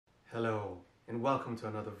Hello and welcome to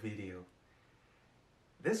another video.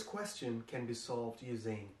 This question can be solved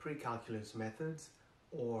using pre-calculus methods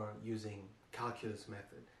or using calculus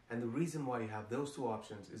method. And the reason why you have those two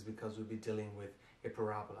options is because we'll be dealing with a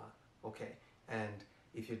parabola. Okay, and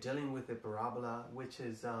if you're dealing with a parabola, which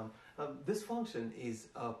is, this function is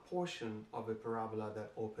a portion of a parabola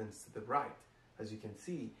that opens to the right, as you can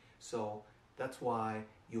see. So that's why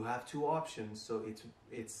you have two options. So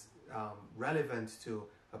it's relevant to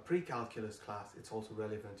a pre-calculus class. It's also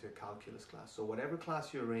relevant to a calculus class. So whatever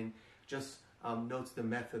class you're in, just note the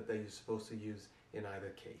method that you're supposed to use in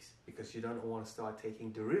either case, because you don't want to start taking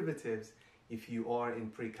derivatives if you are in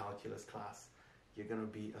pre-calculus class. You're going to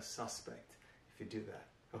be a suspect if you do that.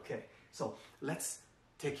 Okay, so let's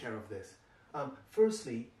take care of this.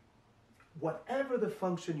 Firstly, whatever the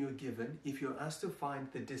function you're given, if you're asked to find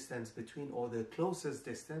the distance between, or the closest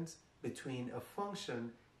distance between a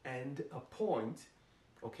function and a point,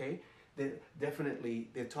 okay,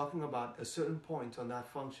 they're talking about a certain point on that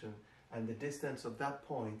function and the distance of that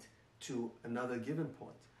point to another given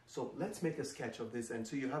point. So let's make a sketch of this, and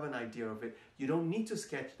so you have an idea of it. You don't need to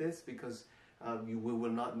sketch this because we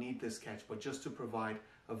will not need this sketch, but just to provide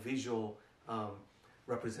a visual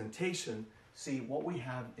representation. See, what we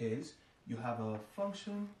have is, you have a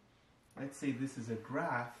function, let's say this is a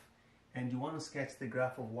graph, and you want to sketch the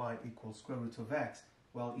graph of y equals square root of x.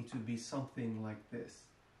 Well, it would be something like this.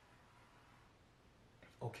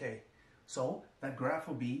 Okay, so that graph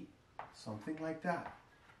will be something like that.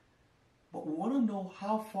 But we want to know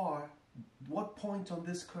how far, what point on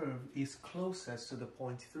this curve is closest to the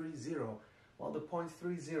point 3, 0. Well, the point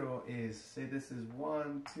 3, 0 is, say this is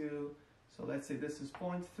 1, 2, so let's say this is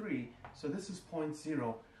point 3, so this is point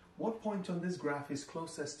 0. What point on this graph is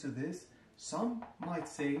closest to this? Some might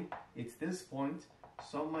say it's this point,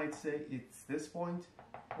 some might say it's this point,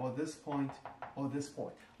 or this point, or this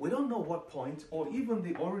point. We don't know what point, or even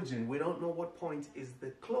the origin, we don't know what point is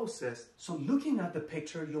the closest. So looking at the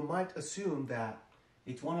picture, you might assume that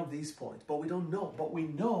it's one of these points, but we don't know. But we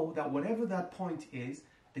know that whatever that point is,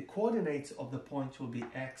 the coordinates of the point will be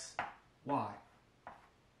x, y.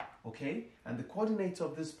 Okay? And the coordinates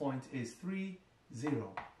of this point is 3,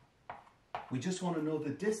 0. We just want to know the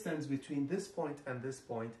distance between this point,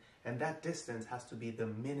 and that distance has to be the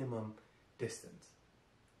minimum distance.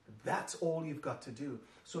 That's all you've got to do.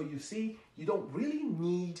 So you see, you don't really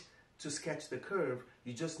need to sketch the curve,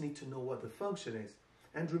 you just need to know what the function is.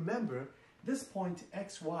 And remember, this point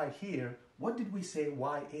xy here, what did we say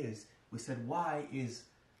y is? We said y is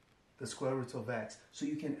the square root of x. So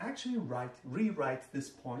you can actually rewrite this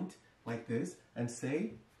point like this and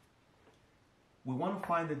say, we want to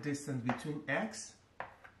find the distance between x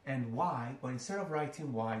and y, but instead of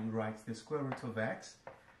writing y, you write the square root of x.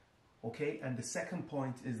 Okay, and the second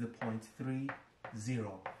point is the point 3,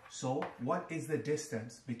 0. So what is the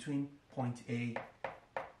distance between point A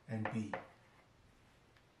and B?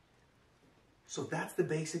 So that's the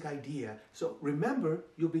basic idea. So remember,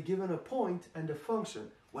 you'll be given a point and a function.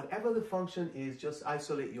 Whatever the function is, just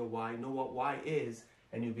isolate your y, know what y is,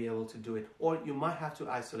 and you'll be able to do it. Or you might have to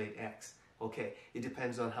isolate x. Okay, it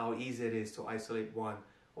depends on how easy it is to isolate one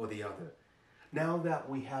or the other. Now that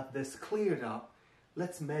we have this cleared up,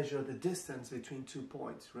 let's measure the distance between 2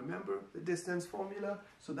 points. Remember the distance formula?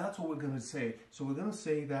 So that's what we're going to say. So we're going to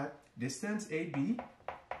say that distance AB,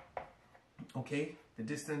 okay, the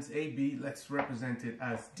distance AB, let's represent it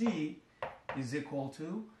as D, is equal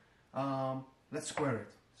to, let's square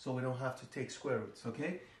it, so we don't have to take square roots,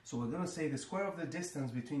 okay? So we're going to say the square of the distance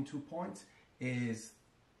between 2 points is,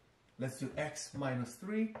 let's do x minus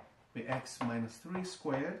 3, be x minus 3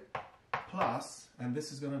 squared, plus, and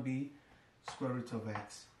this is going to be square root of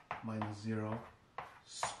x minus 0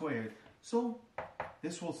 squared. So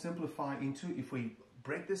this will simplify into, if we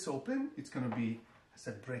break this open, it's going to be, I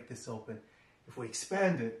said break this open, if we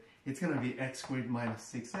expand it, it's going to be x squared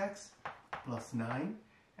minus 6x plus 9,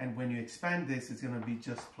 and when you expand this, it's going to be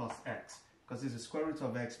just plus x, because this is square root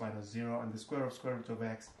of x minus 0, and the square root of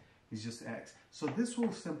x is just x. So this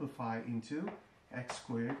will simplify into x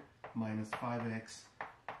squared minus 5x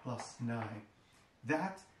plus 9.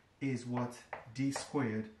 That is what d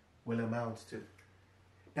squared will amount to.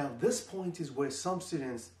 Now this point is where some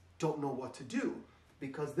students don't know what to do,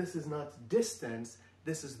 because this is not distance,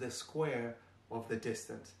 this is the square of the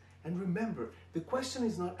distance. And remember, the question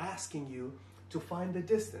is not asking you to find the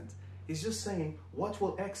distance. It's just saying, what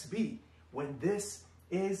will x be when this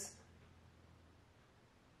is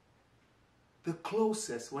the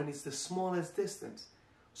closest, when it's the smallest distance?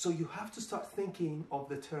 So you have to start thinking of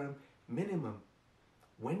the term minimum.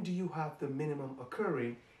 When do you have the minimum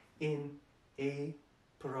occurring in a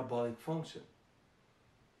parabolic function?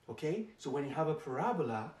 Okay, so when you have a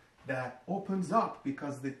parabola that opens up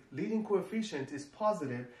because the leading coefficient is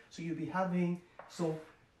positive, so you'll be having, so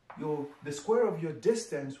the square of your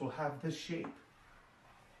distance will have this shape.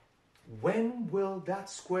 When will that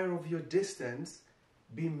square of your distance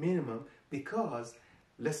be minimum? Because,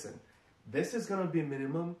 listen, this is going to be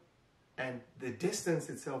minimum and the distance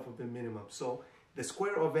itself will be minimum. So the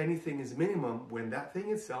square of anything is minimum when that thing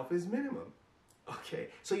itself is minimum. Okay,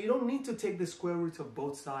 so you don't need to take the square root of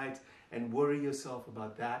both sides and worry yourself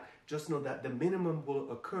about that. Just know that the minimum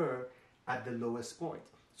will occur at the lowest point.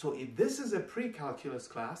 So if this is a pre-calculus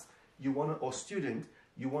class, you want to, or student,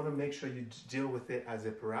 you want to make sure you deal with it as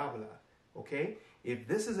a parabola. Okay, if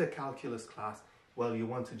this is a calculus class, well, you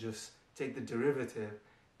want to just take the derivative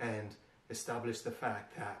and establish the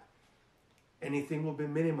fact that anything will be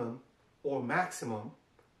minimum or maximum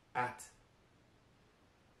at,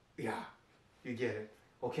 yeah, you get it.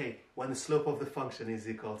 Okay, when the slope of the function is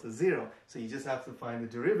equal to 0. So you just have to find the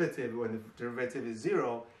derivative. When the derivative is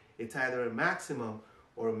 0, it's either a maximum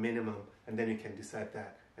or a minimum, and then you can decide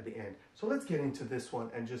that at the end. So let's get into this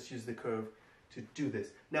one and just use the curve to do this.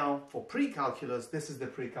 Now, for pre-calculus, this is the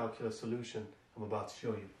pre-calculus solution I'm about to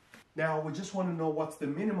show you. Now, we just want to know what's the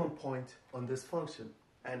minimum point on this function.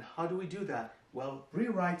 And how do we do that? Well,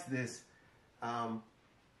 rewrite this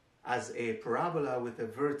as a parabola with a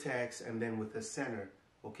vertex and then with a center.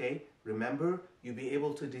 Okay, remember, you'll be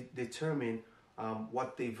able to determine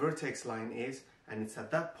what the vertex line is, and it's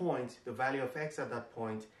at that point, the value of x at that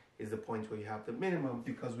point is the point where you have the minimum,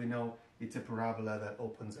 because we know it's a parabola that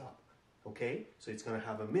opens up. Okay, so it's going to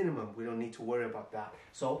have a minimum. We don't need to worry about that.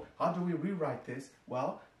 So how do we rewrite this?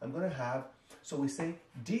 Well, I'm going to have, so we say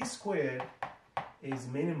d squared is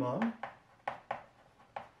minimum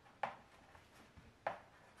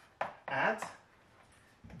at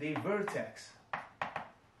the vertex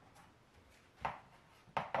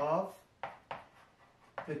of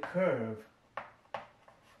the curve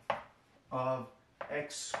of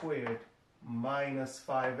x squared minus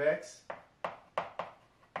 5x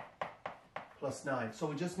plus 9. So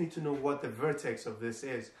we just need to know what the vertex of this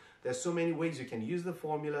is. There's so many ways you can use the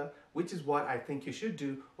formula, which is what I think you should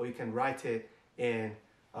do, or you can write it in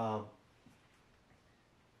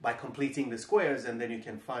by completing the squares, and then you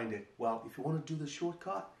can find it. Well, if you want to do the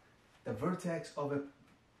shortcut, the vertex of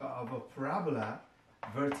a parabola,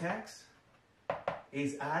 vertex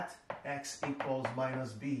is at x equals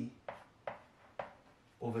minus b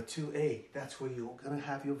over 2a. That's where you're going to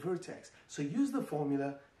have your vertex. So use the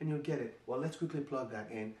formula and you'll get it. Well, let's quickly plug that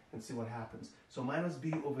in and see what happens. So minus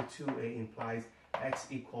b over 2a implies x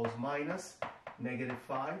equals minus negative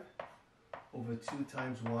 5 over 2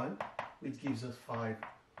 times 1, which gives us 5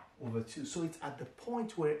 over 2. So it's at the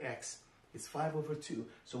point where x is 5 over 2.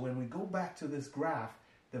 So when we go back to this graph,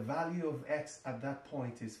 the value of x at that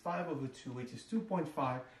point is 5 over 2, which is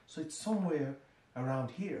 2.5. So it's somewhere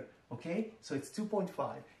around here. Okay, so it's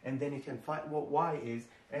 2.5, and then you can find what y is,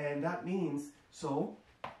 and that means, so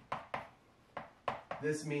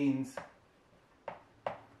this means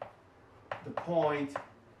the point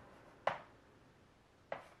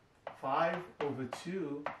 5 over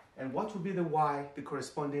 2, and what would be the y, the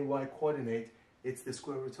corresponding y coordinate? It's the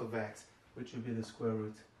square root of x, which would be the square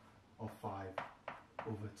root of 5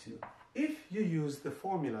 over 2. If you use the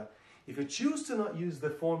formula, if you choose to not use the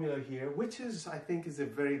formula here, which is, I think, is a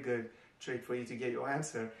very good trick for you to get your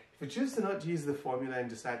answer. If you choose to not use the formula and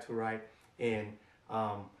decide to write in,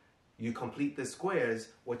 you complete the squares,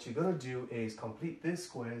 what you're going to do is complete these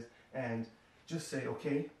squares and just say,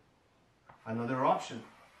 okay, another option.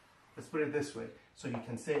 Let's put it this way. So you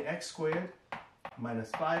can say x squared minus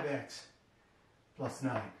 5x plus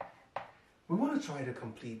 9. We want to try to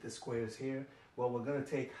complete the squares here. Well, we're going to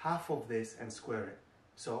take half of this and square it.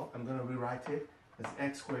 So I'm going to rewrite it as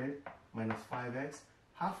x squared minus 5x.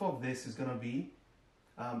 Half of this is going to be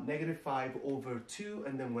negative 5 over 2,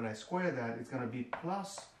 and then when I square that, it's going to be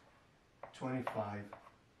plus 25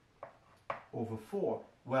 over 4.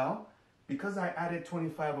 Well, because I added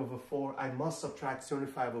 25 over 4, I must subtract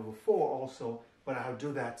 25 over 4 also, but I'll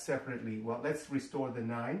do that separately. Well, let's restore the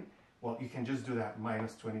 9. Well, you can just do that,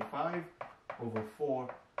 minus 25 over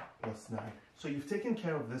 4 plus 9. So you've taken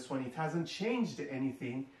care of this one. It hasn't changed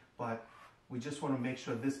anything, but we just want to make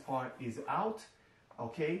sure this part is out.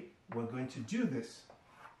 Okay, we're going to do this.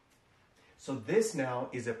 So this now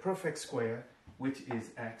is a perfect square, which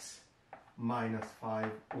is x minus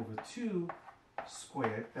 5 over 2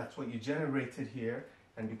 squared. That's what you generated here.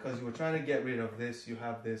 And because you were trying to get rid of this, you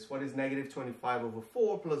have this. What is negative 25 over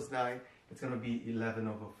 4 plus 9? It's going to be 11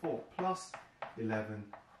 over 4 plus 11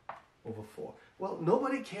 over 4. Well,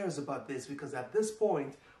 nobody cares about this because at this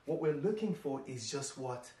point, what we're looking for is just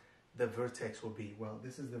what the vertex will be? Well,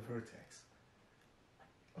 this is the vertex.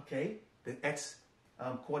 Okay, the x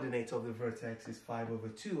coordinate of the vertex is 5 over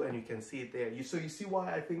 2, and you can see it there. So you see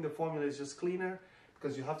why I think the formula is just cleaner?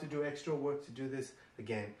 Because you have to do extra work to do this.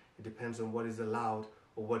 Again, it depends on what is allowed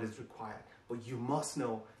or what is required. But you must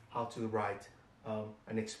know how to write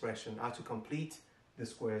an expression, how to complete the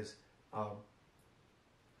squares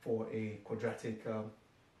for a quadratic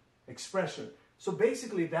expression. So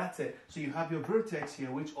basically that's it. So you have your vertex here,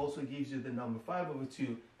 which also gives you the number 5 over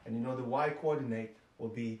 2, and you know the y coordinate will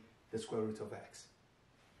be the square root of x.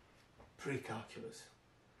 Pre-calculus.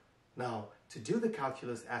 Now, to do the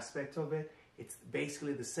calculus aspect of it, it's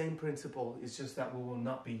basically the same principle. It's just that we will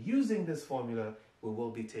not be using this formula. We will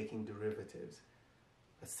be taking derivatives.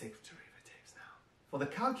 Let's take derivatives now. For the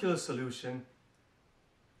calculus solution,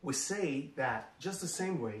 we say that just the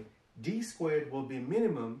same way, d squared will be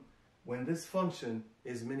minimum when this function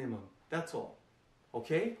is minimum. That's all.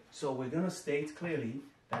 Okay? So we're going to state clearly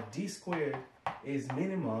that d squared is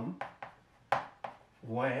minimum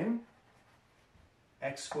when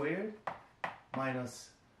x squared minus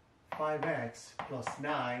 5x plus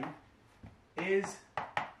 9 is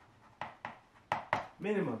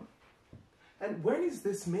minimum. And when is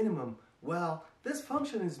this minimum? Well, this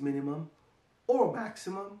function is minimum or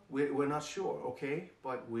maximum. We're not sure, okay?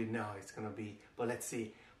 But we know it's going to be, but let's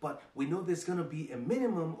see. But we know there's going to be a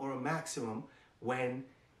minimum or a maximum when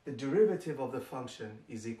the derivative of the function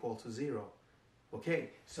is equal to 0. Okay,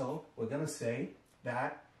 so we're going to say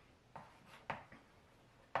that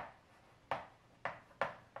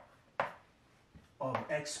of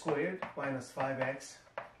x squared minus 5x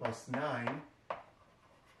plus 9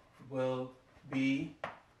 will be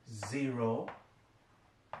 0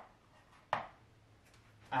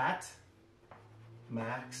 at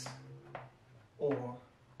max or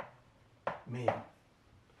min.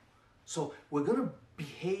 So we're going to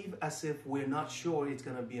behave as if we're not sure it's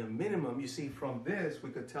going to be a minimum. You see, from this, we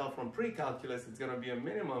could tell from pre-calculus it's going to be a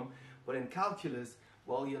minimum, but in calculus,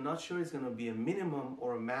 well, you're not sure it's going to be a minimum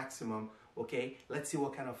or a maximum. Okay, let's see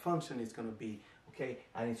what kind of function it's going to be. Okay,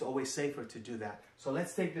 and it's always safer to do that. So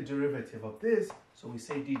let's take the derivative of this. So we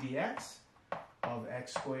say d dx of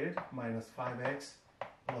x squared minus 5x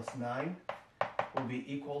plus 9 will be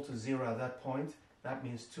equal to 0 at that point. That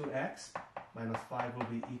means 2x minus 5 will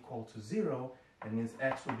be equal to 0, and means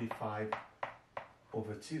x will be 5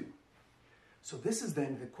 over 2. So this is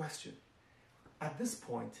then the question. At this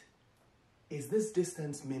point, is this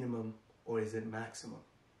distance minimum or is it maximum?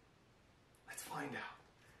 Let's find out.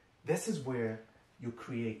 This is where you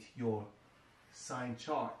create your sign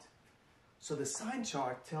chart. So the sign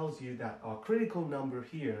chart tells you that our critical number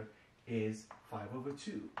here is 5 over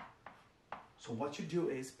 2. So what you do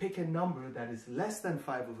is pick a number that is less than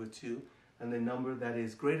 5 over 2 and the number that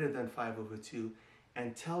is greater than 5 over 2,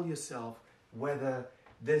 and tell yourself whether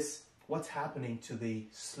this, what's happening to the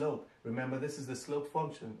slope. Remember, this is the slope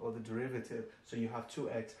function or the derivative. So you have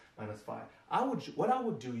 2x minus 5. What I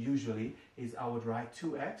would do usually is I would write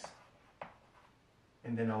 2x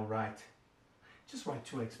and then I'll just write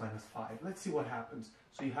 2x minus 5. Let's see what happens.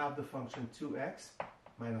 So you have the function 2x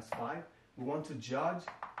minus 5. We want to judge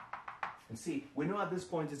and see. We know at this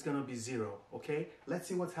point it's going to be 0, okay? Let's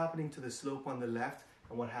see what's happening to the slope on the left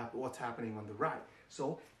and what's happening on the right.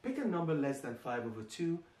 So pick a number less than 5 over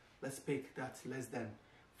 2. Let's pick that's less than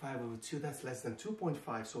 5 over 2. That's less than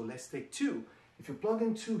 2.5. So let's take 2. If you plug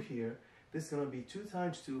in 2 here, this is going to be 2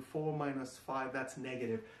 times 2, 4 minus 5, that's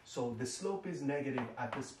negative. So the slope is negative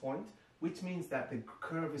at this point, which means that the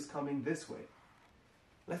curve is coming this way.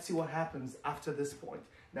 Let's see what happens after this point.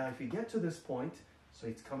 Now, if you get to this point, so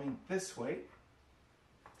it's coming this way,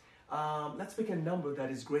 let's pick a number that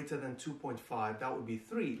is greater than 2.5. That would be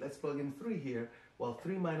 3. Let's plug in 3 here. Well,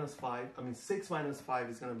 6 minus 5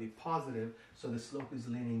 is going to be positive, so the slope is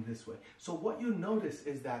leaning this way. So what you notice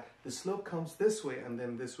is that the slope comes this way and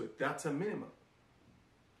then this way. That's a minimum.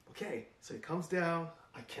 Okay, so it comes down.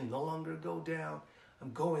 I can no longer go down.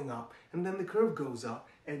 I'm going up, and then the curve goes up,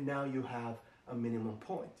 and now you have a minimum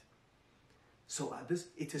point. So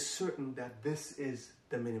it is certain that this is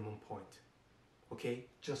the minimum point. Okay,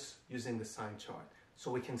 just using the sign chart.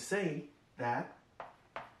 So we can say that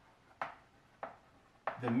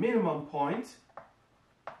the minimum point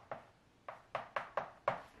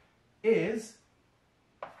is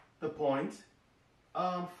the point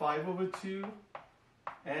 5 over 2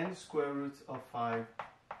 and square root of 5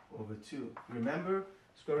 over 2. Remember,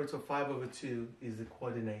 square root of 5 over 2 is the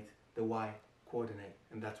coordinate, the y coordinate,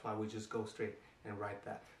 and that's why we just go straight and write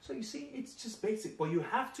that. So you see, it's just basic, but you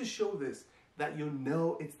have to show this, that you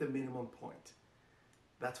know it's the minimum point.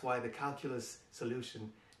 That's why the calculus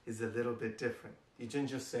solution is a little bit different. You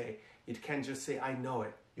can't just say, I know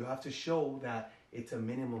it. You have to show that it's a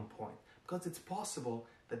minimum point, because it's possible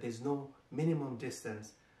that there's no minimum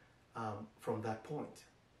distance from that point.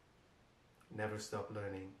 Never stop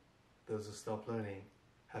learning. Those who stop learning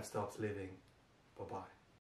have stopped living. Bye-bye.